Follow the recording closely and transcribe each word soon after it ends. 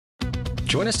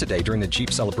Join us today during the Jeep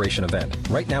Celebration event.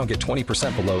 Right now, get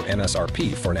 20% below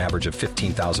MSRP for an average of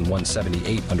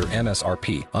 $15,178 under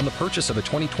MSRP on the purchase of a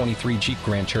 2023 Jeep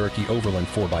Grand Cherokee Overland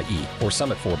 4xE or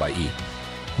Summit 4xE.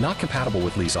 Not compatible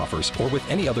with lease offers or with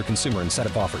any other consumer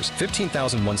incentive offers.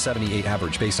 $15,178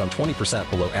 average based on 20%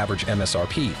 below average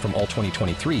MSRP from all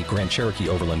 2023 Grand Cherokee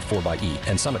Overland 4xE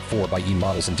and Summit 4xE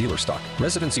models in dealer stock.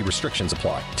 Residency restrictions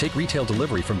apply. Take retail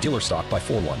delivery from dealer stock by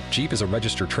 4/1. Jeep is a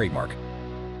registered trademark.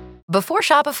 Before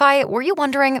Shopify, were you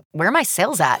wondering, where are my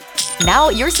sales at? Now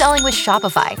you're selling with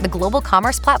Shopify, the global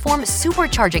commerce platform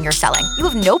supercharging your selling. You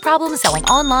have no problem selling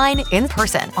online, in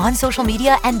person, on social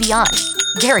media, and beyond.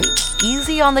 Gary,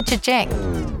 easy on the cha-ching.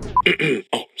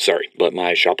 Oh, sorry, but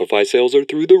my Shopify sales are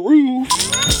through the roof.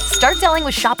 Start selling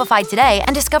with Shopify today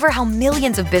and discover how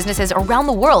millions of businesses around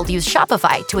the world use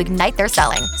Shopify to ignite their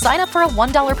selling. Sign up for a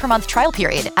 $1 per month trial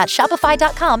period at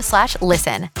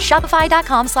shopify.com/listen.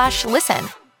 Shopify.com/listen.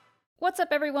 What's up,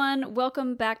 everyone?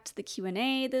 Welcome back to the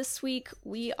Q&A this week.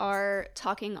 We are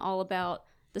talking all about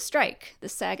the strike, the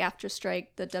SAG-AFTRA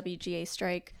strike, the WGA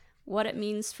strike, what it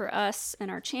means for us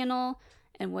and our channel,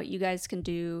 and what you guys can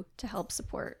do to help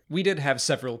support. We did have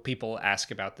several people ask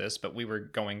about this, but we were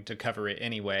going to cover it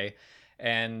anyway.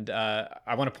 And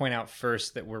I want to point out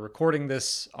first that we're recording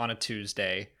this on a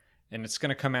Tuesday, and it's going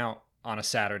to come out on a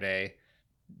Saturday.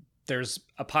 There's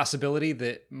a possibility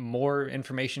that more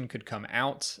information could come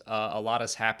out. A lot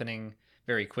is happening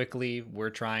very quickly. We're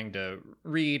trying to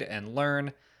read and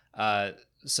learn.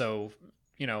 So,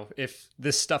 if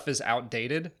this stuff is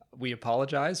outdated, we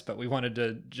apologize, but we wanted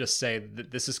to just say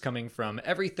that this is coming from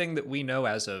everything that we know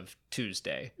as of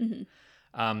Tuesday.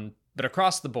 Mm-hmm. But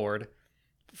across the board,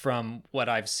 from what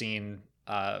I've seen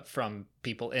from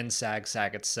people in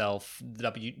SAG itself,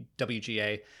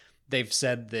 WGA, they've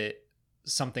said that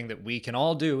something that we can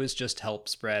all do is just help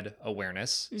spread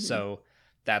awareness. Mm-hmm. So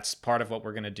that's part of what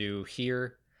we're going to do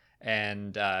here.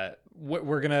 And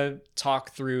we're going to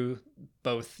talk through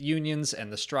both unions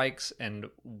and the strikes and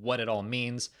what it all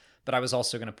means. But I was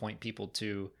also going to point people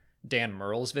to Dan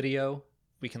Murrell's video.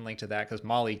 We can link to that because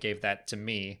Molly gave that to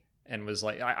me and was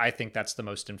like, I think that's the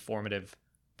most informative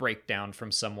breakdown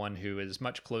from someone who is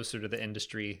much closer to the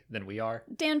industry than we are.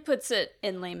 Dan puts it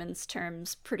in layman's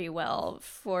terms pretty well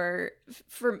for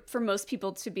most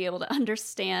people to be able to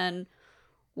understand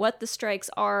what the strikes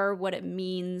are, what it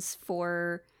means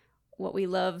for what we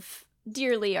love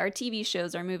dearly, our TV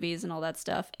shows, our movies, and all that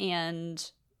stuff,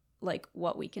 and like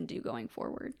what we can do going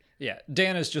forward. Yeah,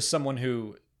 Dan is just someone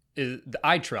who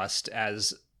I trust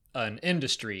as an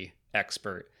industry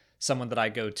expert, someone that I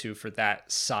go to for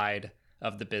that side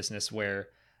of the business where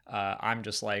I'm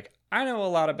just like, I know a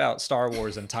lot about Star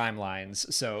Wars and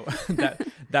timelines, so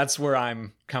that's where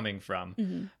I'm coming from.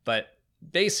 Mm-hmm. But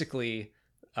basically,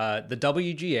 the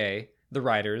WGA, the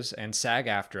writers, and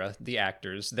SAG-AFTRA, the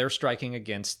actors, they're striking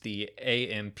against the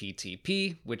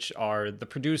AMPTP, which are the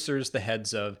producers, the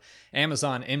heads of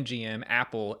Amazon, MGM,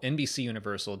 Apple, NBC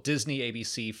Universal, Disney,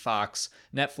 ABC, Fox,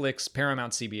 Netflix,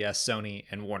 Paramount, CBS, Sony,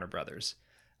 and Warner Brothers.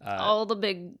 All the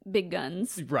big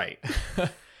guns. Right.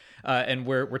 And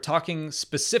we're talking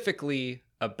specifically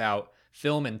about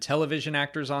film and television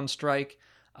actors on strike.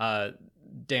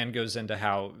 Dan goes into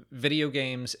how video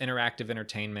games, interactive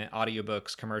entertainment,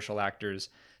 audiobooks, commercial actors,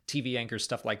 TV anchors,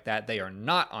 stuff like that, they are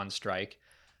not on strike.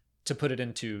 To put it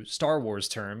into Star Wars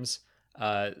terms,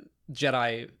 Star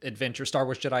Wars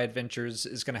Jedi Adventures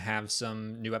is going to have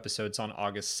some new episodes on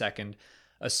August 2nd.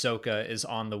 Ahsoka is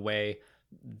on the way.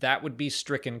 That would be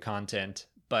stricken content,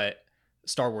 but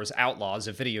Star Wars Outlaws,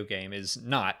 a video game, is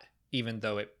not, even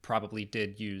though it probably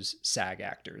did use SAG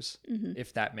actors, mm-hmm.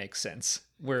 if that makes sense.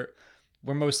 We're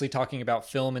mostly talking about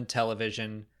film and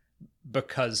television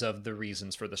because of the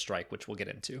reasons for the strike, which we'll get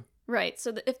into. Right.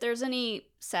 So if there's any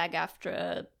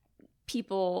SAG-AFTRA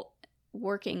people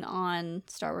working on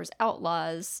Star Wars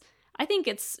Outlaws, I think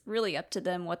it's really up to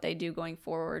them what they do going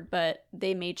forward, but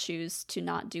they may choose to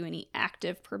not do any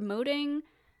active promoting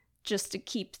just to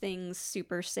keep things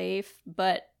super safe.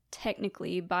 But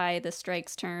technically, by the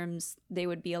strike's terms, they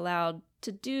would be allowed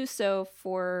to do so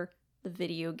for the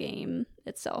video game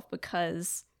itself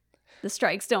because the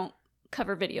strikes don't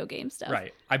cover video game stuff.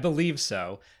 Right. I believe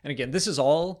so. And again, this is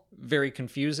all very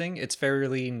confusing. It's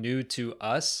fairly new to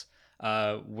us.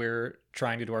 We're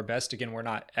trying to do our best. Again, we're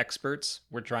not experts.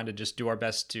 We're trying to just do our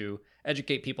best to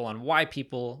educate people on why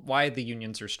the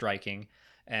unions are striking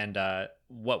and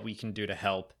what we can do to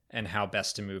help and how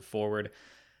best to move forward.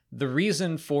 The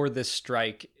reason for this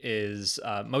strike is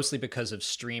mostly because of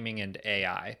streaming and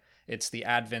AI. It's the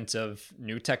advent of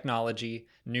new technology,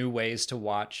 new ways to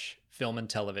watch film and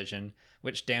television,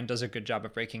 which Dan does a good job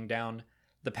of breaking down.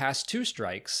 the past two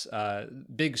strikes,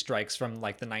 big strikes from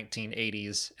like the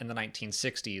 1980s and the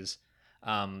 1960s,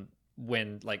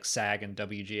 when like SAG and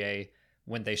WGA,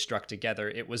 when they struck together,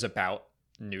 it was about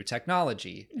new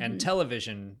technology and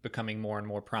television becoming more and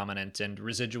more prominent, and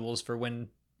residuals for when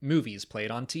movies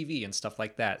played on TV and stuff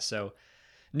like that. So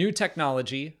new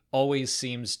technology always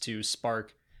seems to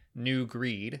spark new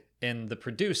greed in the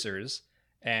producers,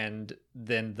 and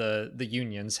then the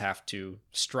unions have to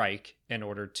strike in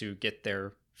order to get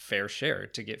their fair share,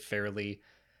 to get fairly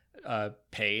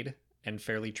paid and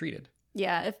fairly treated.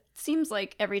 Yeah, it seems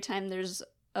like every time there's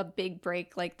a big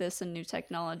break like this in new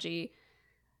technology,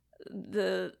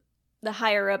 the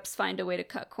higher ups find a way to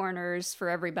cut corners for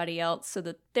everybody else so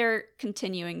that they're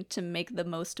continuing to make the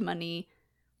most money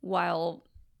while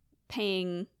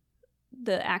paying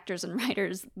the actors and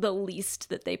writers the least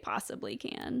that they possibly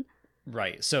can.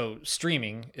 Right. So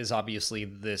streaming is obviously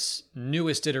this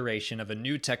newest iteration of a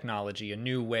new technology, a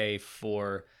new way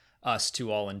for us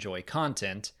to all enjoy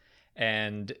content.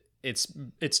 And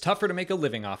it's tougher to make a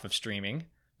living off of streaming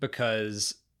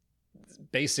because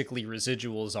basically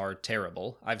residuals are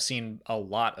terrible. I've seen a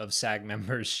lot of SAG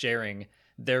members sharing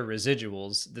their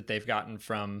residuals that they've gotten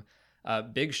from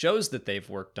big shows that they've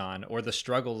worked on, or the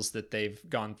struggles that they've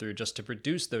gone through just to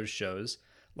produce those shows,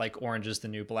 like Orange is the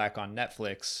New Black on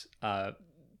Netflix.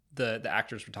 The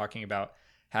actors were talking about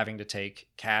having to take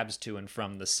cabs to and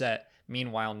from the set.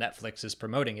 Meanwhile, Netflix is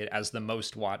promoting it as the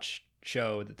most watched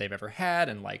show that they've ever had,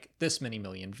 and like this many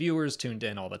million viewers tuned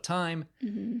in all the time.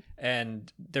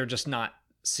 And they're just not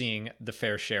seeing the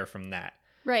fair share from that.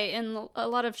 Right, and a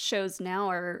lot of shows now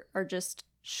are just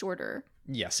shorter.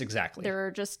 Yes, exactly. There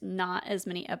are just not as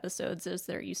many episodes as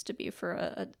there used to be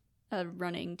for a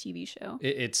running TV show.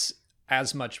 It's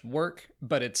as much work,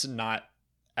 but it's not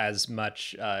as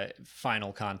much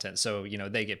final content. So,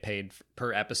 they get paid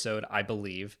per episode, I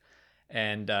believe.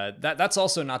 And that's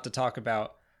also not to talk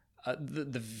about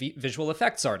the visual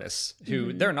effects artists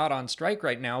who they're not on strike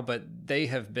right now, but they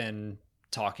have been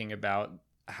talking about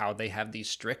how they have these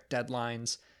strict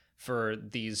deadlines for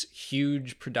these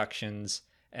huge productions,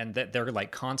 and that they're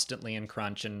like constantly in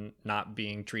crunch and not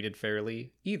being treated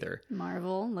fairly either.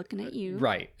 Marvel, looking at you.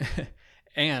 Right.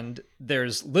 And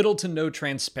there's little to no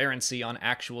transparency on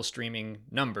actual streaming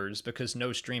numbers because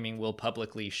no streaming will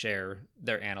publicly share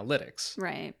their analytics.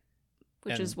 Right.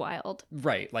 Which is wild.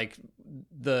 Right. Like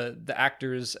the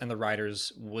actors and the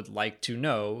writers would like to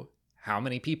know how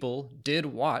many people did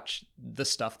watch the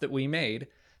stuff that we made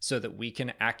so that we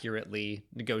can accurately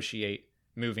negotiate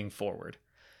moving forward.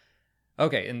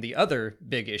 Okay, and the other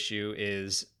big issue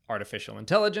is artificial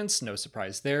intelligence. No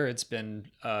surprise there. It's been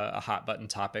a hot button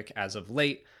topic as of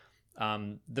late.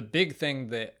 The big thing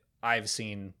that I've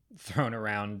seen thrown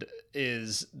around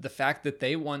is the fact that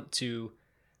they want to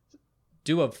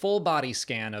do a full body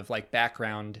scan of like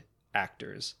background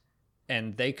actors,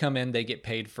 and they come in, they get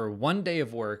paid for 1 day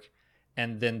of work,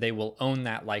 and then they will own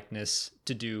that likeness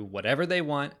to do whatever they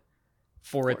want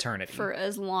for eternity. For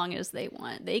as long as they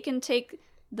want. They can take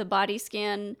the body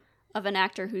scan of an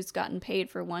actor who's gotten paid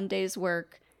for 1 day's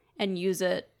work and use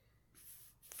it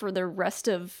for the rest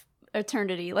of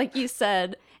eternity, like you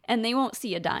said, and they won't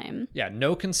see a dime. Yeah,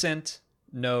 no consent,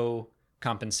 no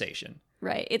compensation.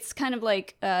 Right. It's kind of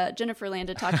like Jennifer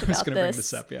Landa talked about bring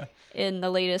this up, yeah, in the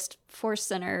latest Force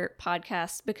Center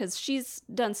podcast, because she's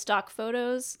done stock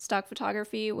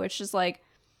photography, which is like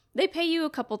they pay you a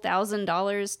couple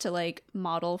 $1,000s to like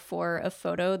model for a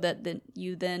photo that then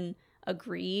you then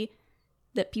agree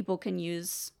that people can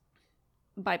use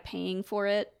by paying for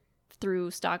it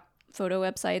through stock photo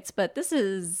websites. But this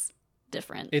is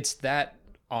different. It's that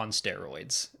on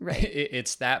steroids. Right.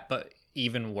 It's that, but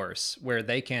even worse, where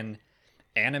they can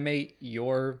animate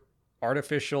your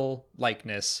artificial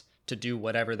likeness to do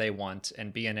whatever they want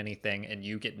and be in anything, and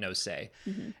you get no say.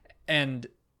 And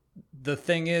the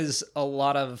thing is, a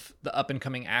lot of the up and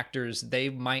coming actors, they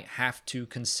might have to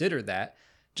consider that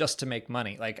just to make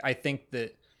money. Like, I think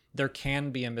that there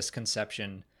can be a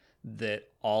misconception that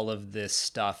all of this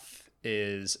stuff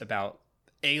is about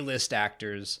A-list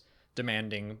actors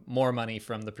demanding more money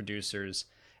from the producers.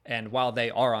 And while they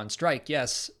are on strike,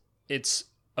 yes, it's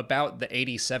about the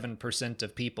 87%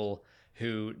 of people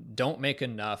who don't make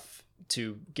enough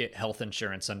to get health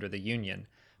insurance under the union,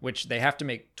 which they have to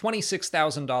make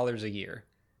 $26,000 a year.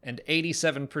 And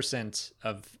 87%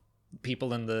 of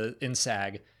people in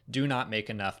SAG do not make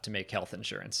enough to make health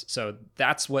insurance. So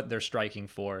that's what they're striking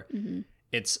for.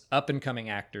 It's up and coming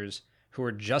actors who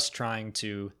are just trying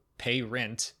to pay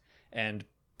rent and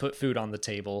put food on the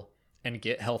table and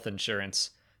get health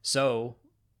insurance. So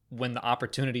when the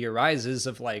opportunity arises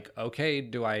of like, okay,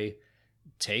 do I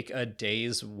take a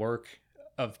day's work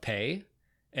of pay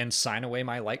and sign away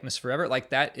my likeness forever. Like,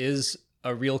 that is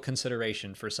a real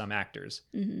consideration for some actors.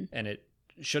 And it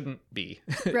shouldn't be.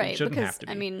 Right. It shouldn't because, have to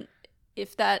be. I mean,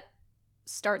 if that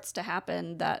starts to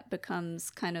happen, that becomes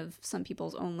kind of some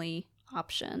people's only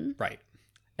option. Right.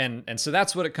 And so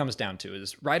that's what it comes down to,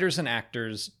 is writers and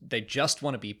actors, they just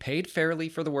want to be paid fairly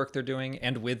for the work they're doing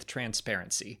and with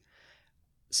transparency.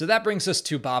 So that brings us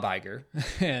to Bob Iger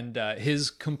and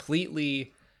his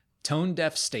completely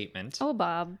tone-deaf statement. Oh,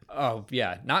 Bob. Oh,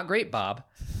 yeah. Not great, Bob.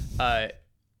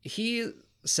 He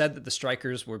said that the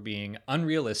strikers were being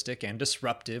unrealistic and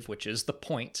disruptive, which is the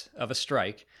point of a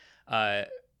strike,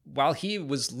 while he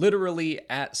was literally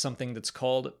at something that's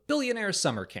called Billionaire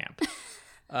Summer Camp.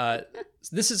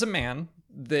 This is a man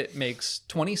that makes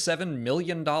 $27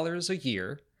 million a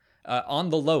year on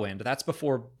the low end. That's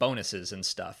before bonuses and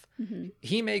stuff.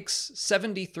 He makes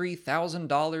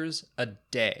 $73,000 a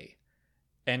day.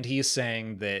 And he's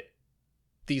saying that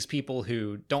these people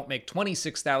who don't make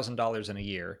 $26,000 in a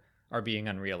year are being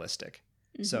unrealistic.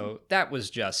 So that was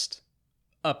just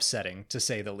upsetting, to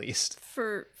say the least.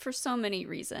 For so many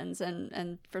reasons,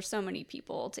 and for so many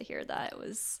people to hear that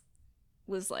was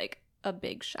like a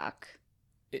big shock.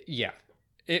 Yeah.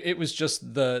 It was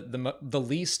just the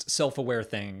least self-aware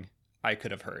thing I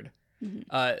could have heard.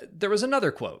 There was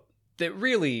another quote that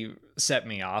really set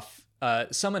me off.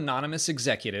 Some anonymous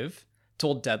executive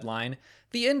told Deadline,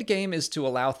 "The end game is to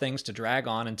allow things to drag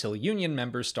on until union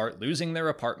members start losing their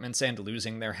apartments and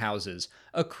losing their houses.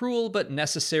 A cruel but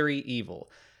necessary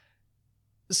evil."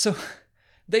 So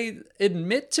they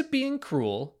admit to being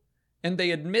cruel and they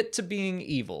admit to being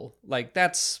evil. Like,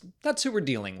 that's who we're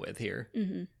dealing with here.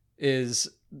 Is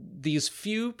these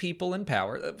few people in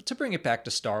power. To bring it back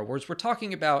to Star Wars, we're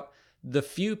talking about the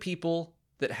few people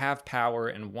that have power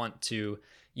and want to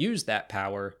use that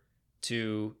power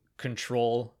to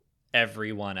control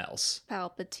everyone else.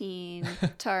 Palpatine,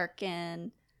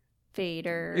 Tarkin,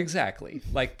 Vader. Exactly.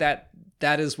 Like, that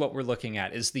is what we're looking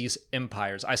at, is these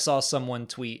empires. I saw someone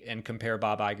tweet and compare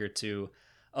Bob Iger to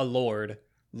a lord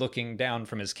looking down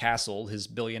from his castle, his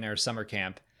billionaire summer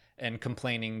camp, and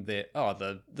complaining that, oh,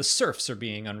 the serfs are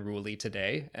being unruly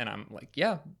today. And I'm like,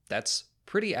 yeah, that's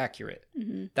pretty accurate.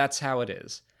 That's how it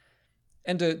is.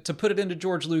 And to put it into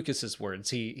George Lucas's words,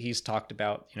 he's talked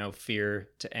about, fear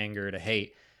to anger to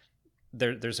hate.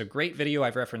 There's a great video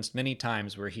I've referenced many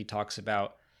times where he talks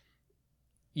about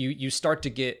you start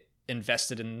to get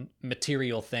invested in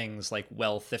material things like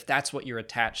wealth. If that's what you're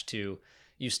attached to,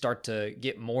 you start to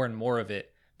get more and more of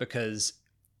it, because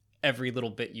every little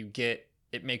bit you get,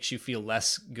 it makes you feel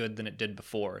less good than it did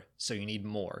before. So you need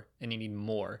more and you need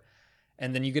more.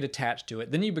 And then you get attached to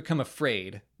it. Then you become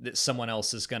afraid that someone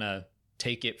else is going to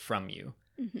take it from you.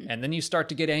 And then you start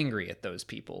to get angry at those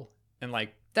people. And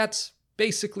like, that's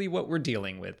basically what we're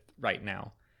dealing with right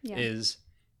now, is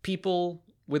people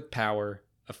with power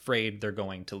afraid they're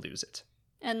going to lose it.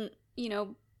 And,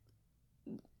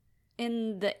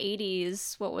 in the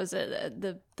 80s, what was it?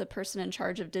 The person in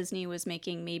charge of Disney was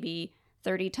making maybe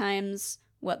 30 times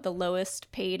what the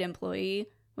lowest paid employee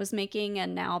was making,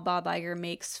 and now Bob Iger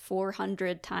makes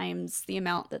 400 times the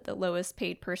amount that the lowest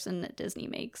paid person at Disney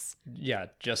makes. Yeah,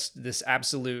 just this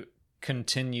absolute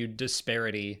continued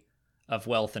disparity of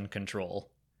wealth and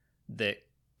control that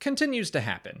continues to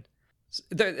happen.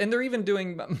 And they're even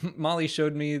doing, Molly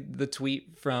showed me the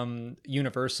tweet from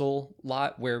Universal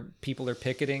lot where people are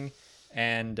picketing,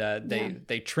 and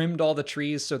they trimmed all the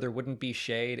trees so there wouldn't be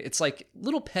shade. It's like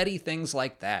little petty things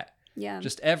like that. Yeah.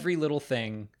 Just every little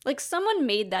thing. Like, someone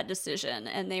made that decision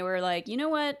and they were like, you know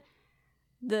what?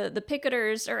 The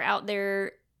picketers are out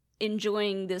there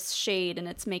enjoying this shade and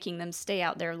it's making them stay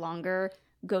out there longer.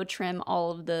 Go trim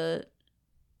all of the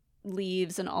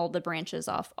leaves and all the branches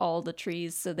off all the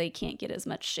trees so they can't get as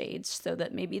much shade, so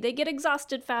that maybe they get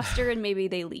exhausted faster and maybe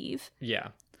they leave. Yeah.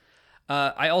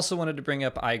 I also wanted to bring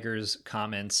up Iger's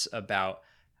comments about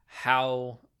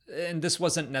how, and this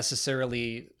wasn't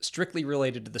necessarily strictly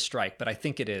related to the strike, but I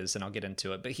think it is, and I'll get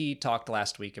into it. But he talked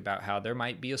last week about how there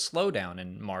might be a slowdown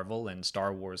in Marvel and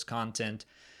Star Wars content.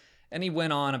 And he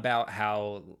went on about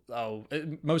how,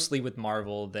 mostly with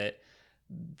Marvel, that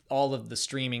all of the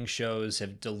streaming shows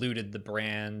have diluted the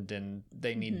brand and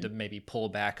they need to maybe pull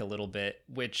back a little bit,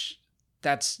 which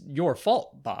that's your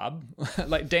fault, Bob.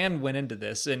 Like, Dan went into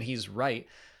this and he's right,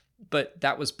 but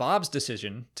that was Bob's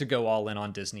decision to go all in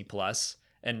on Disney Plus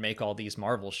and make all these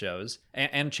Marvel shows,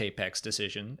 and Chapek's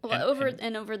decision. Well,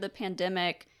 over the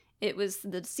pandemic, it was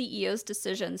the CEO's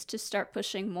decisions to start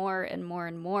pushing more and more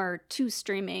and more to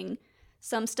streaming.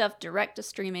 Some stuff direct to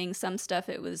streaming, some stuff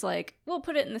it was like, we'll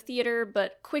put it in the theater,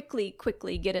 but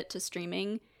quickly get it to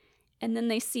streaming. and then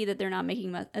they see that they're not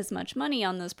making as much money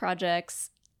on those projects,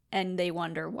 and they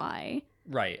wonder why.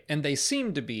 Right. And they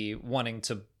seem to be wanting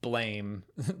to blame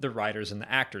the writers and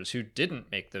the actors who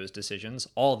didn't make those decisions.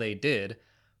 All they did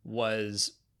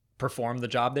was perform the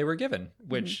job they were given,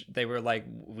 which they were like,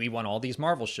 we want all these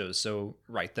Marvel shows, so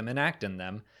write them and act in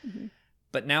them.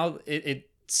 But now it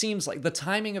seems like the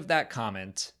timing of that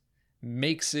comment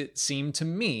makes it seem to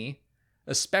me,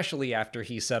 especially after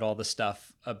he said all the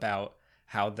stuff about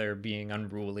how they're being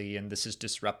unruly and this is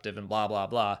disruptive and blah, blah,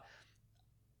 blah.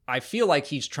 I feel like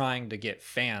he's trying to get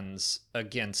fans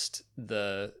against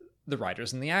the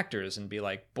writers and the actors and be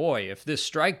like, boy, if this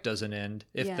strike doesn't end,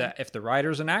 if the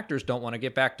writers and actors don't want to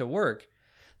get back to work,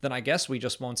 then I guess we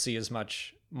just won't see as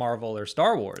much Marvel or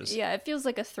Star Wars. Yeah, it feels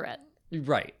like a threat.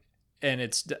 Right. And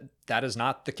that is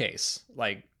not the case.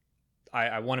 Like,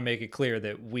 I want to make it clear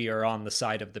that we are on the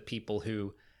side of the people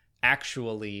who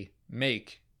actually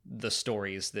make the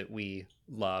stories that we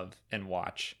love and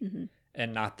watch,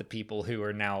 and not the people who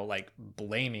are now like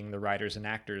blaming the writers and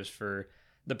actors for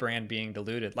the brand being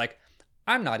diluted. Like,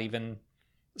 I'm not even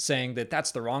saying that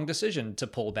that's the wrong decision to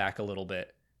pull back a little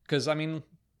bit, because I mean,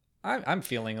 I'm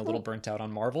feeling a little burnt out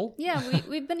on Marvel. Yeah,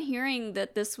 we've been hearing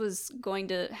that this was going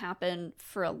to happen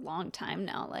for a long time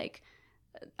now. Like,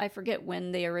 I forget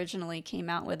when they originally came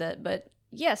out with it, but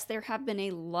yes, there have been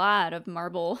a lot of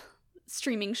Marvel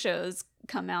streaming shows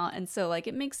come out, and so like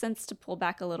it makes sense to pull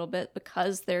back a little bit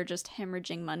because they're just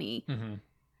hemorrhaging money.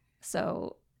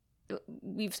 So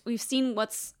we've seen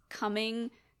what's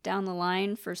coming down the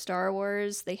line for Star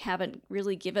Wars. They haven't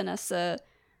really given us a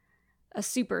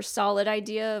super solid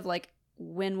idea of like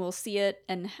when we'll see it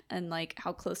and like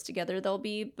how close together they'll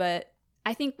be, but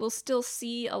I think we'll still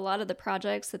see a lot of the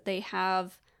projects that they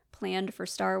have planned for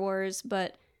Star Wars.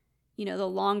 But you know, the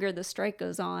longer the strike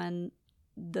goes on,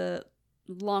 the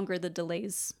longer the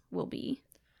delays will be.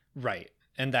 Right.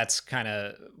 And that's kind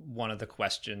of one of the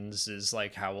questions, is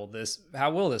like, how will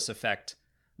this affect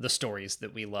the stories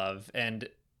that we love? And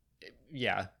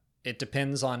yeah, it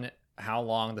depends on how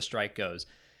long the strike goes.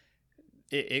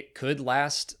 It could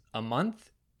last a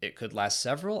month. It could last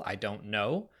several. I don't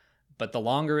know. But the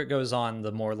longer it goes on,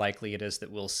 the more likely it is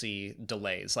that we'll see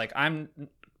delays. Like, I'm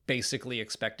basically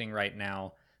expecting right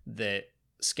now that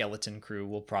Skeleton Crew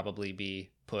will probably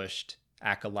be pushed,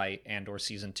 Acolyte and or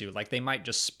season 2. Like, they might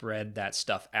just spread that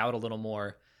stuff out a little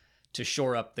more to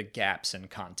shore up the gaps in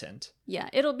content. Yeah,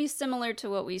 it'll be similar to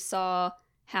what we saw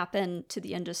happen to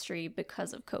the industry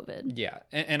because of COVID. Yeah,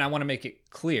 and I want to make it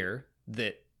clear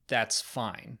that that's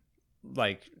fine.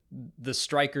 Like, the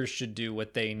strikers should do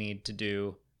what they need to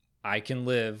do. I can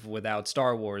live without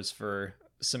Star Wars for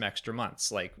some extra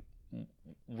months. Like,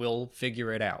 we'll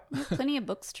figure it out. Plenty of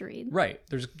books to read. Right.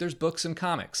 There's books and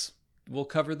comics. We'll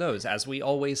cover those, as we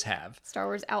always have. Star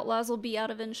Wars Outlaws will be out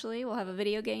eventually. We'll have a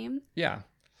video game. Yeah.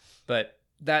 But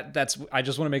that's I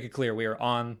just want to make it clear, we are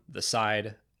on the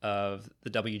side of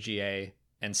the WGA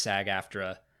and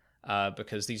SAG-AFTRA,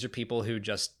 because these are people who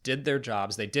just did their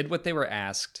jobs. They did what they were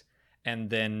asked, and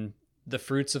then the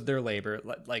fruits of their labor,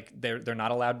 like they're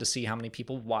not allowed to see how many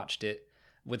people watched it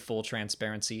with full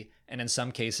transparency. And in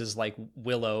some cases, like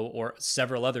Willow or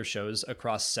several other shows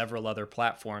across several other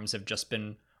platforms, have just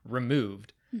been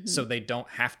removed, so they don't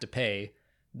have to pay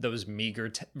those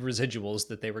meager residuals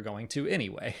that they were going to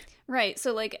anyway. Right.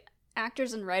 So like,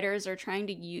 actors and writers are trying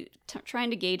to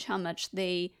gauge how much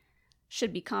they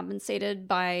should be compensated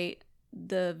by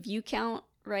the view count,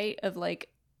 right? Of like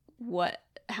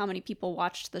how many people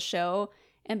watched the show.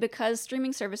 And because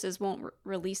streaming services won't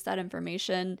release that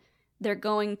information, they're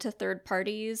going to third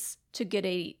parties to get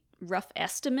a rough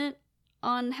estimate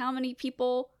on how many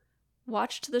people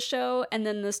watched the show. And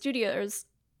then the studios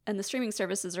and the streaming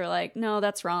services are like, no,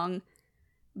 that's wrong,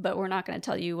 but we're not going to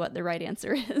tell you what the right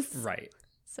answer is. Right.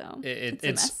 So it's a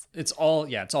mess. It's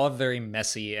all very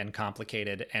messy and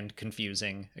complicated and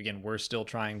confusing. Again, we're still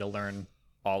trying to learn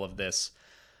all of this.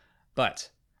 But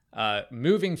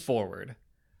moving forward,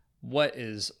 what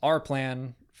is our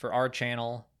plan for our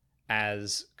channel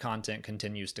as content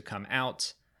continues to come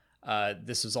out?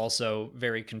 This is also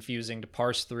very confusing to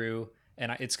parse through,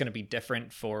 and it's going to be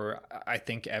different for, I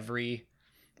think, every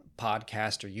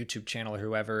podcast or YouTube channel or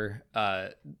whoever.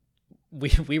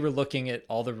 We were looking at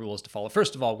all the rules to follow.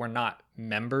 First of all, we're not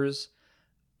members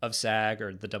of SAG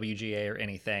or the WGA or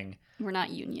anything. We're not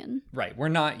union. Right. We're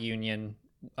not union.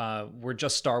 We're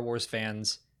just Star Wars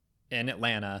fans in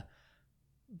Atlanta.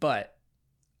 But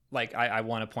like, I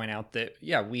want to point out that,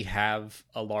 yeah, we have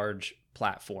a large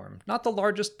platform. Not the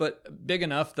largest, but big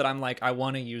enough that I'm like, I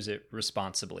want to use it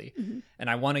responsibly. And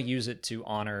I want to use it to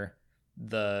honor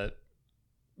the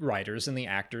writers and the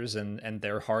actors and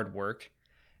their hard work.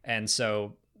 And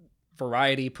so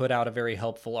Variety put out a very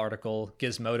helpful article.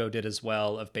 Gizmodo did as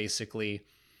well, of basically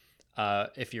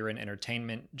if you're an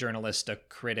entertainment journalist, a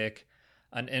critic,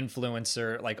 an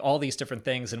influencer, like all these different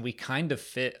things. And we kind of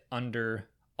fit under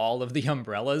all of the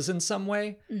umbrellas in some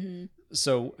way. Mm-hmm.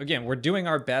 So again, we're doing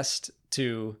our best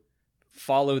to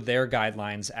follow their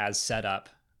guidelines as set up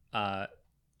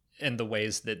in the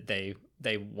ways that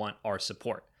they want our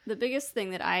support. The biggest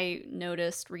thing that I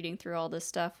noticed reading through all this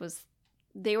stuff was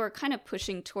they were kind of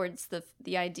pushing towards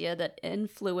the idea that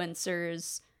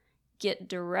influencers get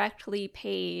directly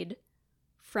paid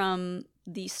from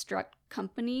the struck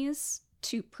companies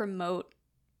to promote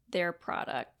their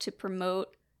product, to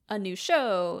promote a new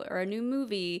show or a new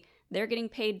movie. They're getting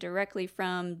paid directly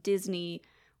from Disney,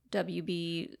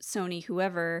 WB, Sony,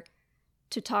 whoever,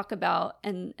 to talk about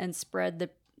and spread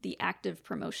the active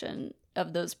promotion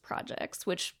of those projects,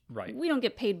 which we don't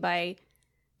get paid by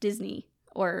Disney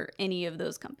or any of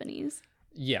those companies.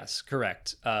 Yes,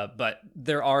 correct. But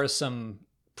there are some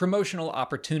promotional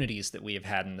opportunities that we have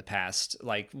had in the past.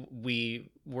 Like we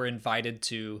were invited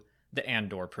to the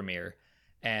Andor premiere,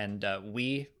 and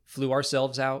we flew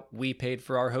ourselves out. We paid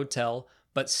for our hotel,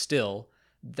 but still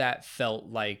that felt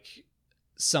like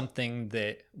something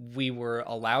that we were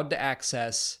allowed to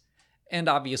access, and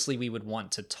obviously we would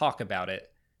want to talk about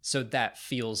it. So that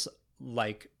feels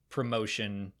like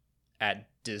promotion at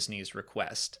Disney's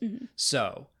request. Mm-hmm.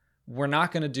 So we're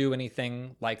not going to do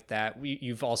anything like that.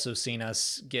 You've also seen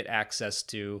us get access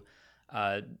to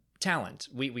talent.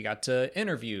 We got to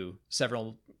interview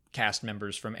several cast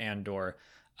members from Andor.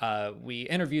 We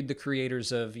interviewed the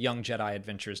creators of Young Jedi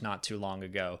Adventures not too long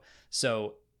ago.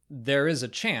 So there is a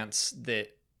chance that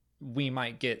we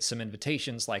might get some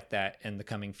invitations like that in the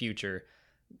coming future.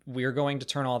 We're going to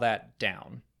turn all that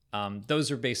down. Those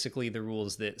are basically the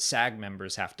rules that SAG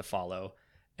members have to follow.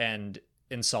 And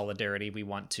in solidarity, we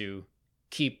want to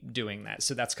keep doing that.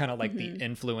 So that's kind of like the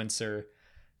influencer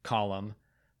column.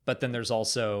 But then there's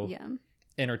also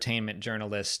entertainment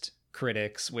journalist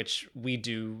critics, which we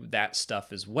do that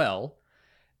stuff as well.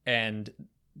 And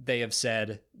they have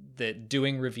said that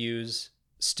doing reviews,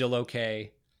 still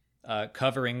okay.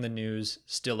 Covering the news,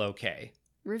 still okay.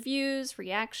 Reviews,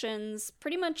 reactions,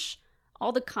 pretty much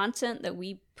all the content that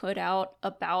we put out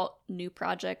about new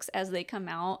projects as they come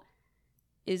out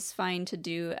is fine to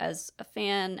do as a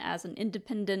fan, as an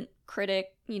independent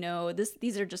critic. You know,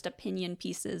 these are just opinion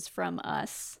pieces from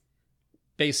us.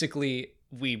 Basically,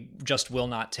 we just will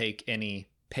not take any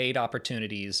paid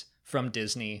opportunities from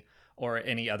Disney or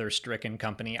any other stricken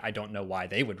company. I don't know why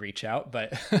they would reach out,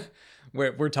 but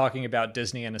we're talking about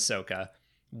Disney and Ahsoka.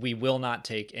 We will not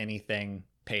take anything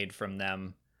paid from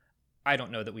them. I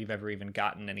don't know that we've ever even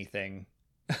gotten anything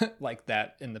like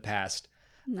that in the past.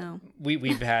 No.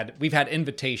 We've had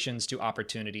invitations to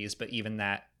opportunities, but even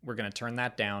that, we're going to turn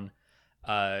that down.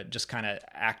 Just kind of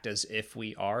act as if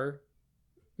we are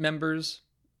members.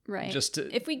 Right. Just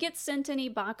to, if we get sent any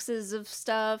boxes of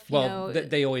stuff,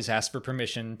 they always ask for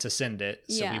permission to send it,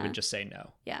 so we would just say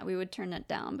no. Yeah, we would turn it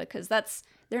down because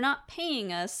they're not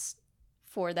paying us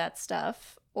for that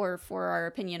stuff or for our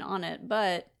opinion on it,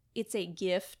 but it's a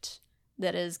gift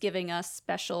that is giving us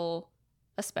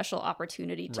a special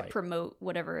opportunity to promote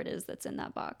whatever it is that's in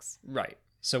that box. Right.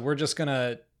 So we're just going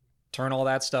to turn all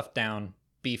that stuff down,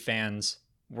 be fans.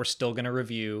 We're still going to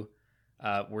review.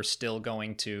 We're still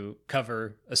going to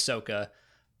cover Ahsoka,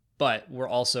 but we're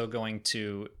also going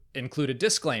to include a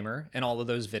disclaimer in all of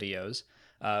those videos,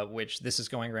 which this is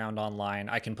going around online.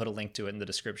 I can put a link to it in the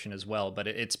description as well, but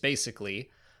it's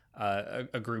basically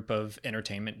a group of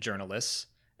entertainment journalists,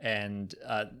 and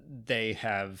they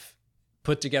have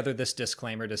put together this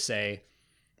disclaimer to say,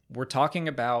 we're talking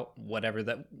about whatever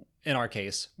that, in our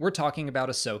case, we're talking about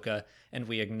Ahsoka, and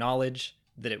we acknowledge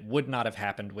that it would not have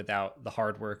happened without the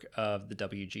hard work of the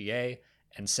WGA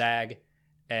and SAG.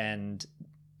 And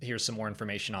here's some more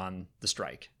information on the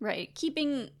strike. Right.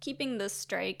 Keeping the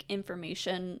strike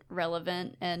information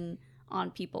relevant and on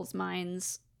people's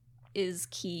minds is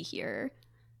key here.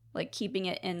 Like keeping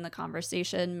it in the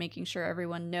conversation, making sure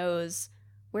everyone knows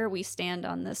where we stand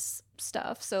on this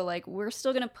stuff. So like we're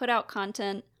still going to put out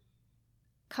content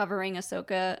covering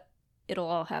Ahsoka. It'll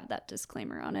all have that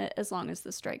disclaimer on it as long as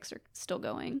the strikes are still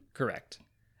going. Correct.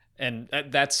 And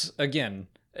that's, again,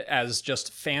 as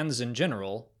just fans in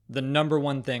general, the number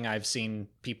one thing I've seen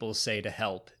people say to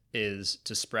help is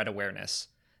to spread awareness.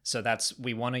 So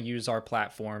we want to use our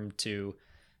platform to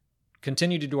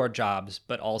continue to do our jobs,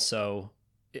 but also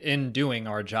in doing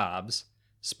our jobs,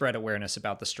 spread awareness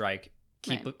about the strike,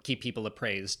 keep people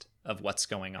appraised of what's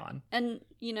going on. And,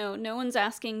 no one's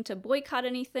asking to boycott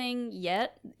anything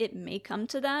yet. It may come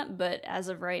to that, but as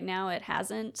of right now, it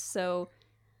hasn't. So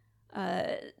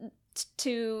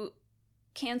to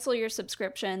cancel your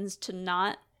subscriptions, to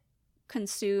not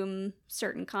consume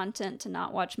certain content, to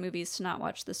not watch movies, to not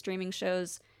watch the streaming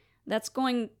shows, that's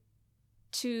going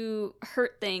to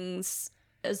hurt things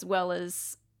as well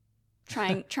as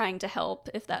trying to help,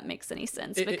 if that makes any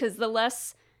sense. Because the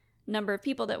less number of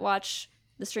people that watch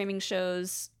the streaming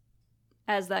shows,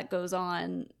 as that goes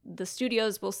on, the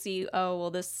studios will see, oh,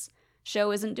 well, this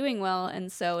show isn't doing well,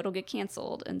 and so it'll get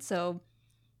canceled. And so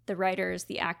the writers,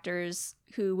 the actors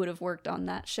who would have worked on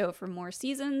that show for more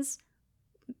seasons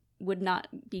would not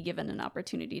be given an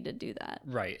opportunity to do that.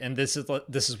 Right. And this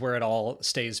is where it all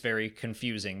stays very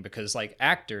confusing, because like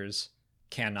actors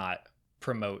cannot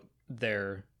promote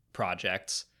their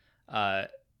projects. And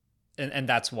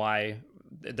that's why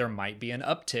there might be an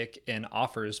uptick in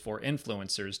offers for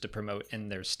influencers to promote in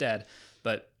their stead.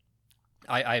 But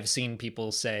I've seen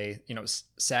people say,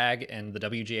 SAG and the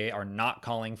WGA are not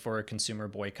calling for a consumer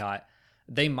boycott.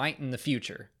 They might in the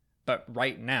future, but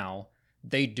right now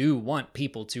they do want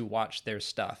people to watch their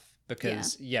stuff,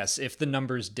 because yes, if the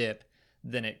numbers dip,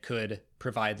 then it could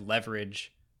provide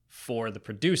leverage for the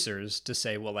producers to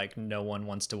say, well, like, no one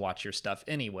wants to watch your stuff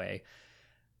anyway.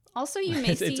 Also, you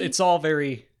may see...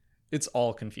 It's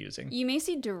all confusing. You may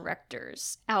see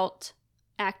directors out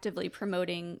actively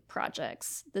promoting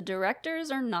projects. The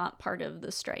directors are not part of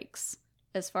the strikes,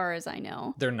 as far as I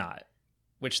know. They're not.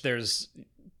 Which there's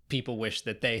people wish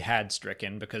that they had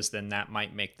stricken, because then that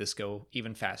might make this go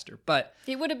even faster. But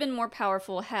it would have been more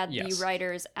powerful had the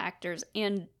writers, actors,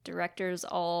 and directors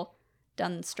all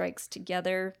done strikes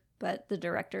together, but the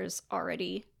directors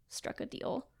already struck a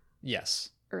deal. Yes.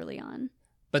 Early on.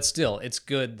 But still, it's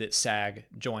good that SAG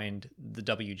joined the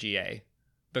WGA,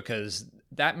 because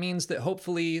that means that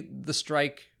hopefully the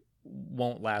strike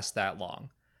won't last that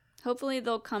long. Hopefully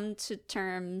they'll come to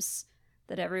terms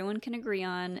that everyone can agree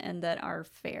on and that are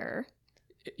fair.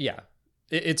 Yeah,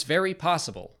 it's very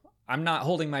possible. I'm not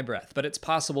holding my breath, but it's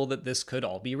possible that this could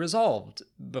all be resolved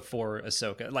before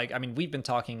Ahsoka. Like, I mean, we've been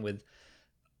talking with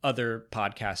other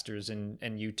podcasters and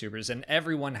YouTubers, and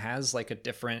everyone has like a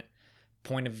different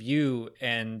point of view,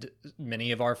 and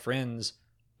many of our friends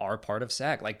are part of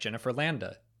SAG. Like Jennifer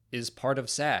Landa is part of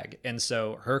SAG, and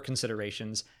so her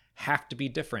considerations have to be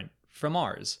different from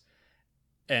ours.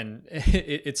 And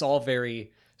it's all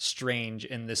very strange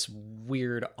in this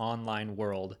weird online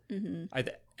world. Mm-hmm.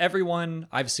 Everyone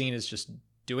I've seen is just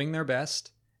doing their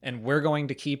best, and we're going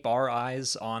to keep our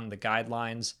eyes on the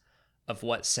guidelines of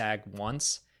what SAG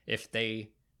wants. If they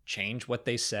change what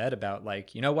they said about,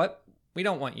 like, you know what, we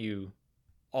don't want you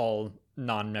all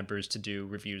non-members to do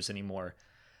reviews anymore,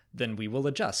 then we will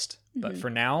adjust. Mm-hmm. But for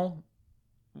now,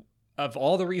 of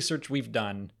all the research we've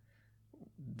done,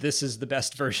 this is the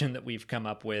best version that we've come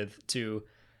up with to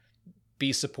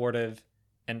be supportive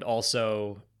and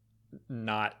also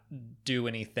not do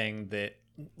anything that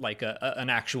like an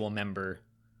actual member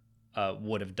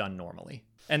would have done normally.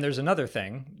 And there's another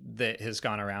thing that has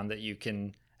gone around that you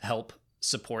can help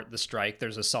support the strike.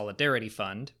 There's a solidarity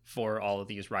fund for all of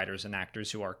these writers and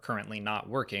actors who are currently not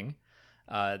working,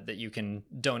 that you can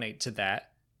donate to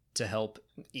that to help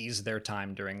ease their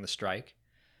time during the strike.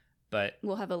 But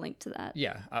we'll have a link to that.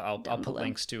 Yeah, I'll put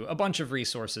links to a bunch of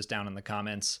resources down in the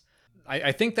comments.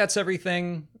 I think that's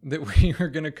everything that we are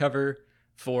going to cover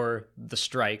for the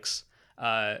strikes.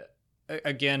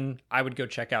 Again, I would go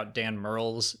check out Dan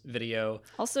Murrell's video.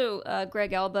 Also,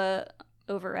 Greg Alba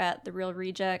over at The Real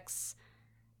Rejects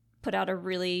put out a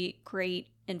really great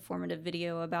informative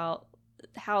video about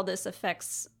how this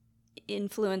affects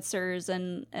influencers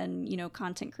and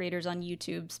content creators on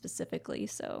YouTube specifically.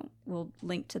 So we'll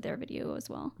link to their video as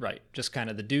well. Right. Just kind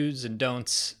of the do's and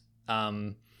don'ts.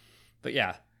 But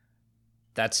yeah,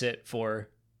 that's it for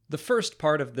the first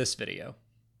part of this video.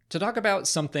 To talk about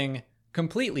something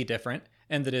completely different,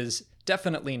 and that is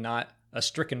definitely not a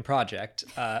stricken project,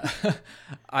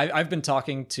 I've been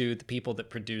talking to the people that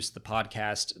produce the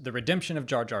podcast, The Redemption of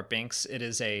Jar Jar Binks. It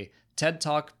is a TED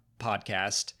Talk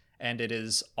podcast, and it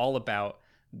is all about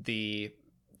the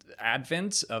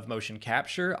advent of motion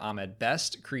capture, Ahmed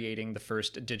Best creating the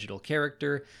first digital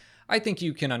character. I think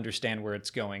you can understand where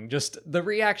it's going. Just the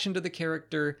reaction to the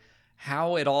character,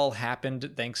 how it all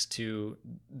happened thanks to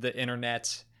the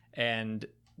internet, and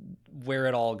where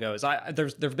it all goes.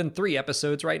 There've been 3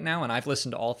 episodes right now, and I've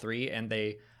listened to all 3, and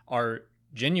they are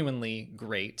genuinely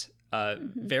great,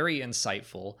 very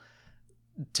insightful,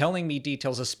 telling me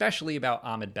details, especially about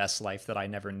Ahmed Best's life that I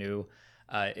never knew.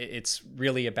 It's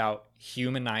really about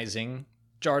humanizing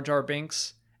Jar Jar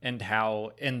Binks and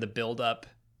how in the build-up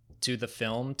to the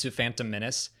film, to Phantom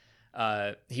Menace,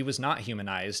 he was not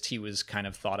humanized. He was kind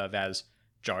of thought of as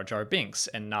Jar Jar Binks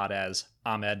and not as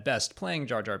Ahmed Best playing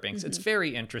Jar Jar Binks. It's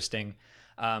very interesting,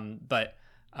 but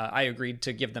I agreed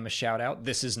to give them a shout out.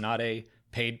 This is not a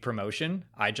paid promotion.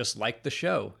 I just like the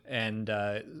show. And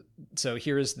so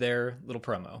here's their little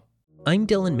promo. I'm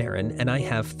Dylan Marin, and I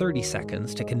have 30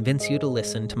 seconds to convince you to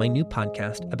listen to my new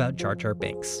podcast about Jar Jar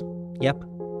Binks. Yep,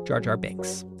 Jar Jar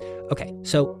Binks. Okay,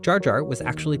 so Jar Jar was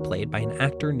actually played by an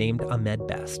actor named Ahmed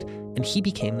Best, and he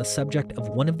became the subject of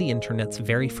one of the internet's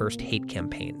very first hate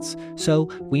campaigns. So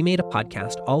we made a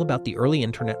podcast all about the early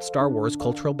internet Star Wars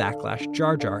cultural backlash,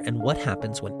 Jar Jar, and what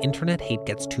happens when internet hate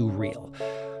gets too real.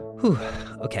 Whew,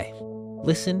 okay.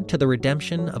 Listen to the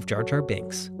redemption of Jar Jar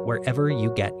Binks wherever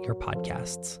you get your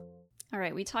podcasts. All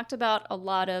right, we talked about a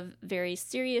lot of very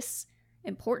serious,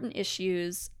 important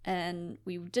issues, and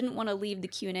we didn't want to leave the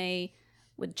Q&A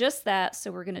with just that, so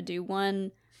we're going to do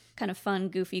one kind of fun,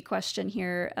 goofy question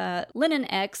here. Lennon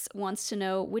X wants to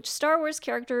know which Star Wars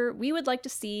character we would like to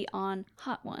see on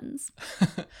Hot Ones.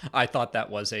 I thought that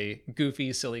was a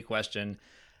goofy, silly question.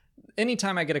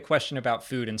 Anytime I get a question about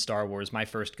food in Star Wars, my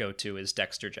first go-to is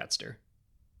Dexter Jettster.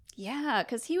 Yeah,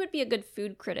 because he would be a good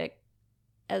food critic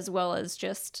as well as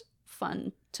just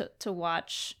fun to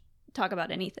watch talk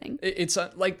about anything. It's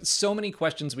like so many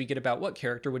questions we get about what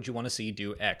character would you want to see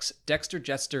do X. Dexter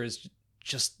Jettster is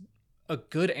just a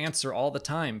good answer all the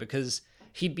time because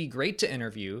he'd be great to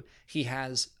interview. He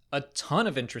has a ton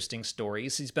of interesting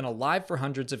stories. He's been alive for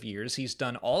hundreds of years. He's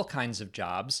done all kinds of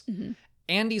jobs. Mm-hmm.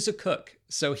 And he's a cook.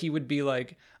 So he would be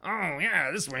like, oh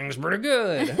yeah, this wing's pretty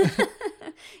good.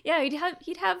 Yeah,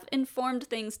 he'd have informed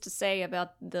things to say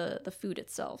about the food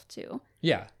itself too.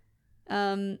 Yeah.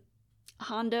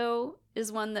 Hondo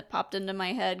is one that popped into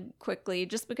my head quickly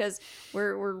just because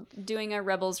we're doing a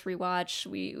Rebels rewatch.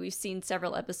 We've seen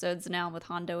several episodes now with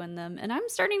Hondo in them, and I'm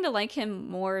starting to like him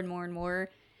more and more and more.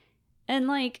 And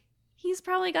like, he's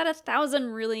probably got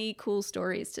 1,000 really cool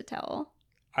stories to tell.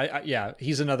 Yeah,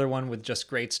 he's another one with just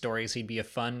great stories. He'd be a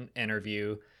fun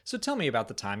interview. So tell me about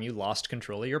the time you lost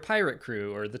control of your pirate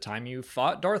crew or the time you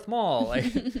fought Darth Maul.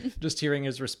 Like, just hearing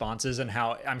his responses and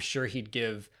how I'm sure he'd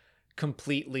give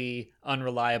completely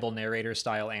unreliable narrator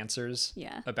style answers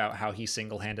about how he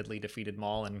single-handedly defeated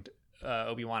Maul and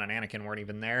Obi-Wan and Anakin weren't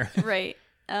even there. Right.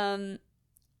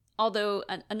 Although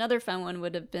another fun one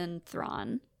would have been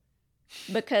Thrawn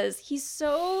because he's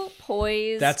so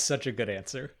poised. That's such a good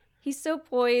answer. He's so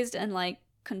poised and like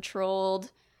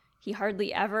controlled. He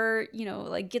hardly ever,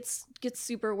 like gets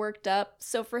super worked up.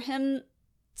 So for him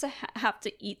to have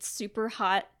to eat super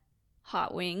hot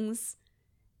wings,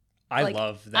 I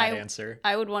love that answer.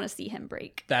 I would want to see him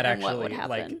break. That actually, what would happen.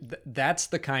 Like that's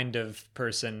the kind of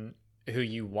person who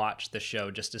you watch the show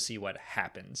just to see what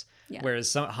happens. Yeah.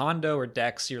 Whereas Hondo or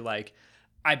Dex, you're like,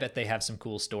 I bet they have some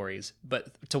cool stories.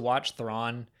 But to watch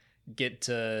Thrawn get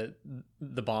to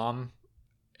the bomb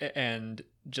and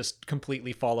just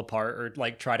completely fall apart or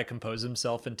like try to compose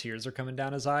himself and tears are coming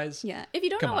down his eyes. Yeah. If you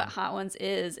don't know what Hot Ones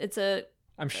is,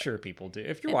 I'm sure people do.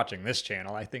 If you're watching this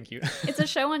channel, I think you... It's a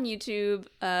show on YouTube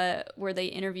where they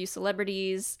interview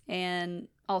celebrities and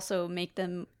also make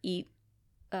them eat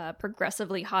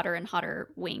progressively hotter and hotter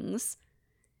wings.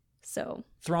 So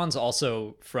Thrawn's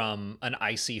also from an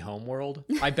icy homeworld.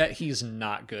 I bet he's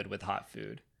not good with hot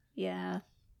food. Yeah.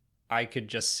 I could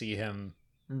just see him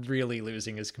really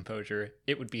losing his composure.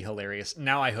 It would be hilarious.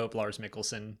 Now I hope Lars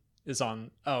Mikkelsen is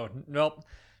on... Oh, nope.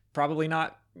 Probably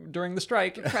not during the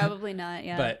strike. Probably not,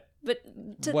 yeah. But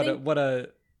what a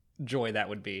joy that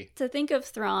would be. To think of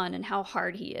Thrawn and how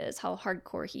hard he is, how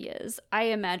hardcore he is, I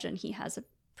imagine he has a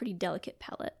pretty delicate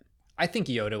palate. I think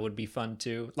Yoda would be fun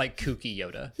too. Like kooky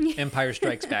Yoda. Empire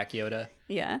Strikes Back Yoda.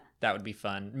 Yeah. That would be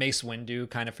fun. Mace Windu,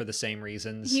 kind of for the same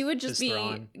reasons. He would just be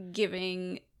Thrawn.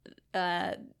 giving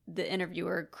the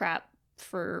interviewer crap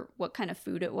for what kind of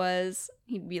food it was.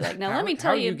 He'd be like, now let me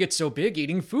tell you. How do you get so big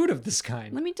eating food of this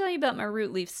kind? Let me tell you about my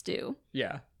root leaf stew.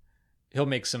 Yeah. He'll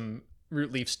make some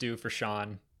root leaf stew for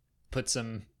Sean. Put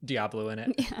some Diablo in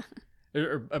it. Yeah.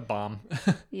 Or a bomb.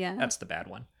 Yeah. That's the bad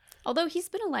one. Although he's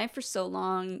been alive for so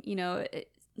long,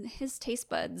 his taste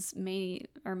buds may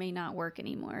or may not work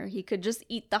anymore. He could just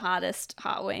eat the hottest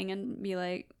hot wing and be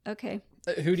like, okay.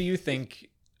 Who do you think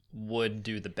would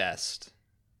do the best?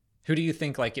 Who do you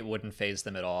think like it wouldn't phase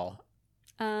them at all?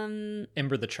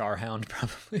 Ember the Charhound,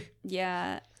 probably.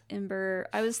 Yeah, Ember.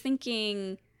 I was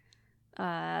thinking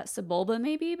Sebulba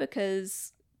maybe,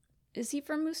 because is he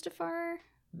from Mustafar?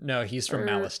 No, he's from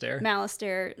Malastare.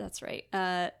 Malastare, that's right.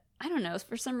 I don't know.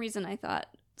 For some reason, I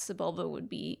thought Sebulba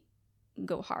would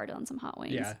go hard on some hot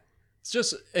wings. Yeah. It's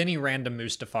just any random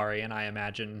Mustafarian, I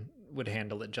imagine, would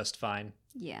handle it just fine.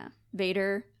 Yeah.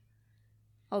 Vader.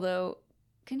 Although,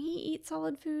 can he eat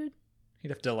solid food? He'd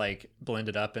have to, like, blend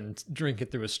it up and drink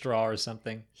it through a straw or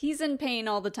something. He's in pain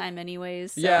all the time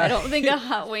anyways, so Yeah. I don't think a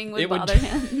hot wing would bother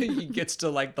him. He gets to,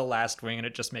 like, the last wing and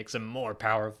it just makes him more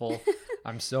powerful.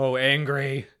 I'm so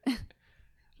angry.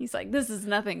 He's like, this is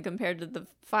nothing compared to the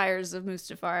fires of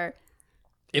Mustafar.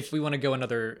 If we want to go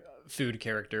another food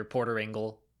character, Porter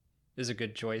Engle is a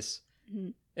good choice. Mm-hmm.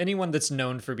 Anyone that's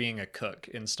known for being a cook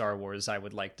in Star Wars, I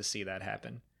would like to see that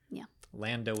happen. Yeah.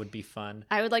 Lando would be fun.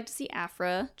 I would like to see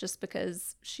Afra, just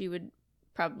because she would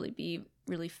probably be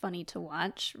really funny to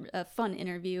watch. A fun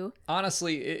interview.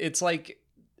 Honestly, it's like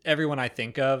everyone I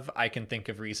think of, I can think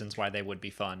of reasons why they would be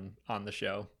fun on the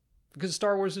show. Because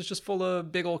Star Wars is just full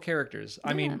of big old characters.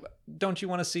 I mean, don't you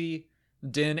want to see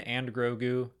Din and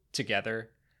Grogu together?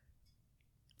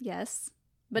 Yes.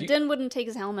 But Din wouldn't take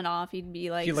his helmet off. He'd be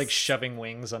like... He'd like shoving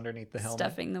wings underneath the helmet.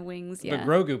 Stuffing the wings, yeah. But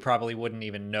Grogu probably wouldn't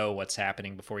even know what's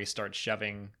happening before he starts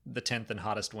shoving the 10th and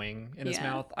hottest wing in his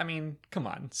mouth. I mean, come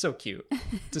on. So cute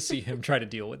to see him try to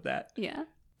deal with that. Yeah.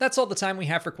 That's all the time we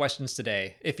have for questions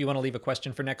today. If you want to leave a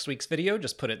question for next week's video,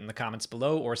 just put it in the comments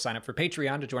below or sign up for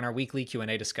Patreon to join our weekly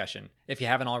Q&A discussion. If you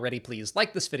haven't already, please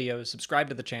like this video, subscribe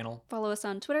to the channel. Follow us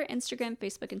on Twitter, Instagram,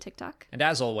 Facebook, and TikTok. And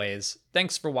as always,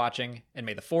 thanks for watching, and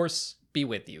may the Force be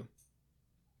with you.